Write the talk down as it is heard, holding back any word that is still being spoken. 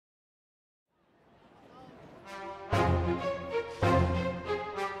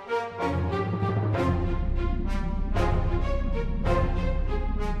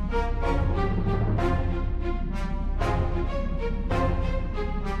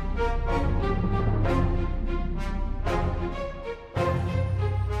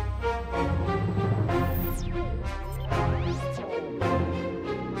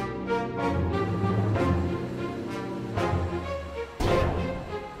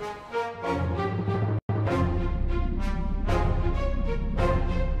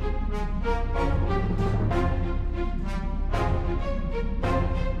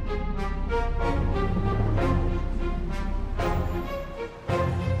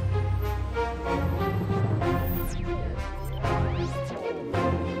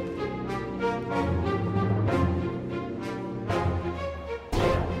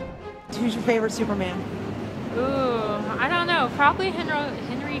your favorite Superman? Ooh, I don't know. Probably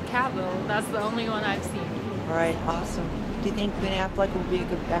Henry Cavill. That's the only one I've seen. All right, awesome. Do you think Ben Affleck will be a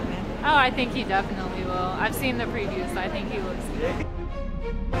good Batman? Oh, I think he definitely will. I've seen the previews. I think he looks good.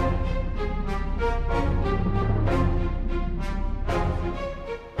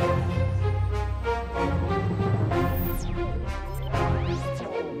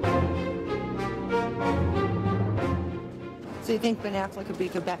 So you think Ben Affleck would be a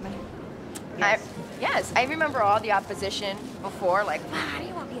good Batman? Yes, I remember all the opposition before, like, wow, how do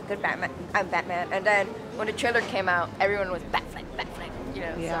you want to be a good Batman? I'm Batman. And then when the trailer came out, everyone was Batfleck, you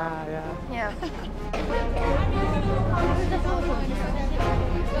know. Yeah, so, yeah.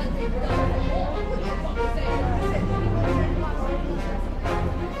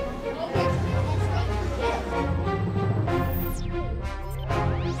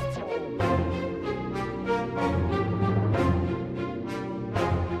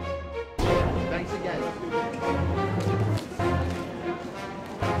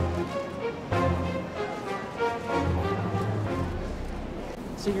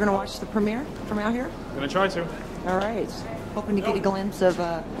 So you're going to watch the premiere from out here? Gonna try to. All right. Hoping to get a glimpse of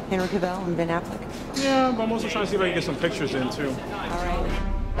Henry Cavill and Ben Affleck. Yeah, but I'm also trying to see if I can get some pictures in too. All right.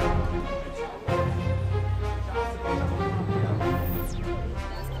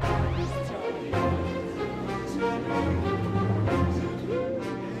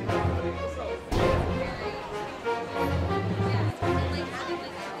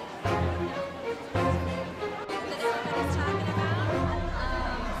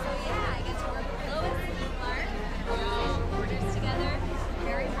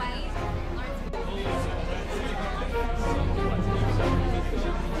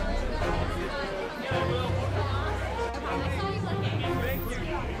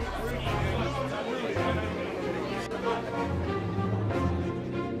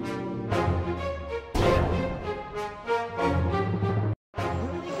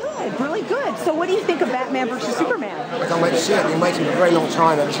 Really good. So what do you think of Batman versus Superman? I can't wait to see it. I've been waiting for a very long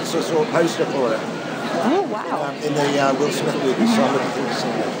time ever since I saw a poster for it. Oh, wow. In the Will Smith movie, so I'm looking forward to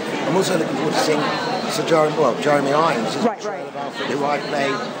seeing it. I'm also looking forward to seeing Sir Jeremy Irons, who's right. of Alfred, who I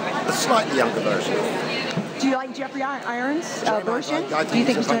play a slightly younger version. Do you like Jeffrey Irons' version? I Do you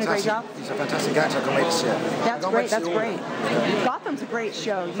think he's doing a great job? He's a fantastic actor. I can't wait to see it. That's great. That's great. Gotham's a great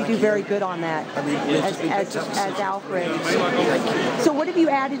show. You do very good on that as Alfred. So what have you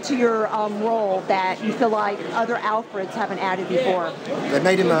added to your role that you feel like other Alfreds haven't added before? We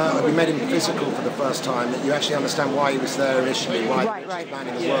made him physical for the first time. That you actually understand why he was there initially. Why the richest man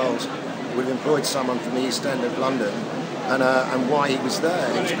in the world would have employed someone from the East End of London. And why he was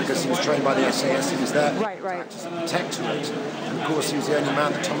there. It was because he was trained by the SAS. He was there to act as a protectorate. And of course, he was the only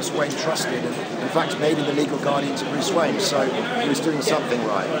man that Thomas Wayne trusted, and in fact made him the legal guardian to Bruce Wayne. So he was doing something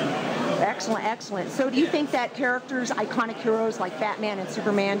right. Excellent, excellent. So do you think that characters, iconic heroes like Batman and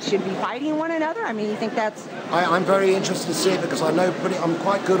Superman, should be fighting one another? I mean, you think that's... I'm very interested to see it because I know I'm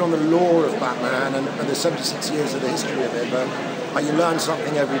quite good on the lore of Batman and the 76 years of the history of it, but you learn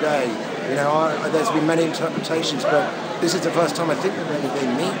something every day. You know, there's been many interpretations, but this is the first time I think that human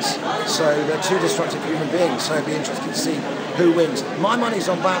being meets. So they're two destructive human beings, so it'd be interesting to see who wins. My money's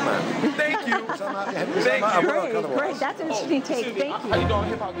on Batman. Thank you. Great, that's an interesting take. Thank you. How you doing,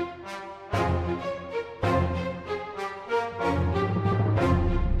 hip hop?